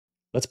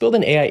Let's build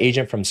an AI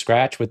agent from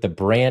scratch with the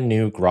brand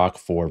new Grok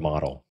 4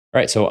 model. All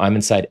right, so I'm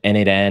inside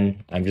n8n.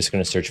 I'm just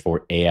going to search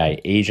for AI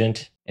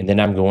agent, and then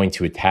I'm going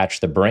to attach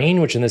the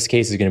brain, which in this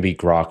case is going to be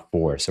Grok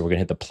 4. So we're going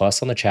to hit the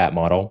plus on the chat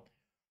model.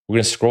 We're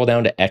going to scroll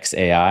down to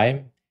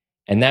XAI,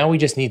 and now we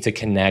just need to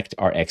connect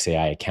our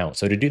XAI account.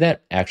 So to do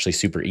that, actually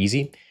super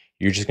easy.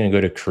 You're just going to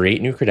go to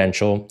create new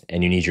credential,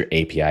 and you need your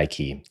API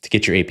key. To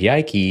get your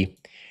API key,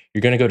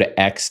 you're going to go to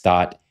x.ai/API.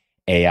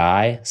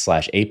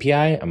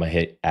 I'm going to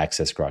hit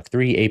access Grok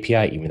 3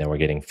 API, even though we're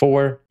getting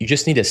 4. You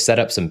just need to set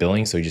up some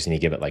billing. So you just need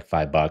to give it like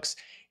 $5.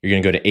 You're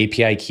going to go to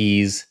API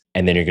keys,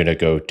 and then you're going to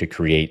go to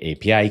create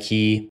API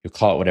key. You'll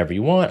call it whatever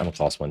you want. I'm going to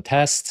call this one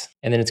test.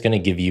 And then it's going to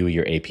give you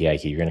your API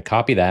key. You're going to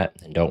copy that.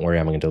 And don't worry,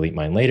 I'm going to delete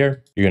mine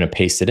later. You're going to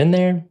paste it in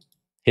there,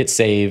 hit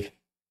save,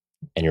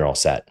 and you're all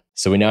set.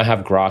 So we now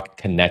have Grok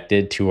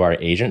connected to our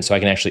agent. So I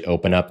can actually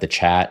open up the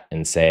chat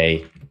and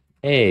say,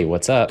 hey,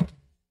 what's up?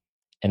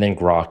 And then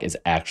Grok is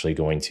actually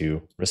going to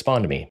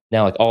respond to me.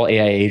 Now, like all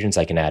AI agents,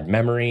 I can add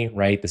memory,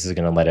 right? This is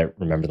going to let it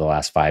remember the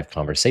last 5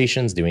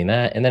 conversations, doing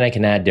that. And then I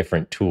can add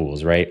different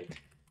tools, right?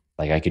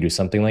 Like I could do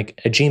something like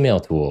a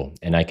Gmail tool,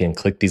 and I can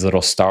click these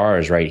little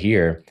stars right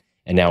here.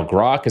 And now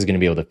Grok is going to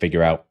be able to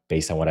figure out,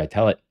 based on what I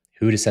tell it,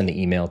 who to send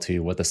the email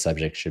to, what the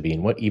subject should be,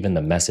 and what even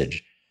the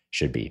message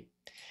should be.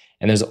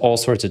 And there's all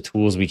sorts of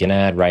tools we can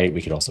add, right?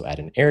 We could also add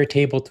an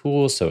Airtable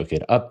tool so it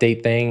could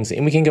update things,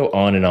 and we can go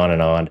on and on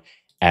and on,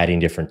 adding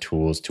different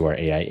tools to our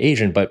AI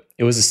agent. But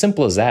it was as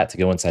simple as that to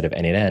go inside of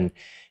n8n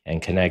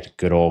and connect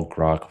good old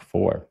Grok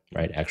 4,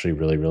 right? Actually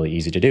really, really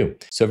easy to do.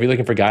 So if you're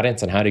looking for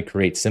guidance on how to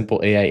create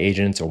simple AI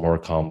agents or more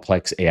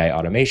complex AI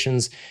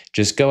automations,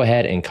 just go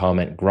ahead and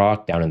comment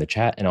Grok down in the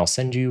chat, and I'll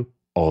send you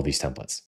all of these templates.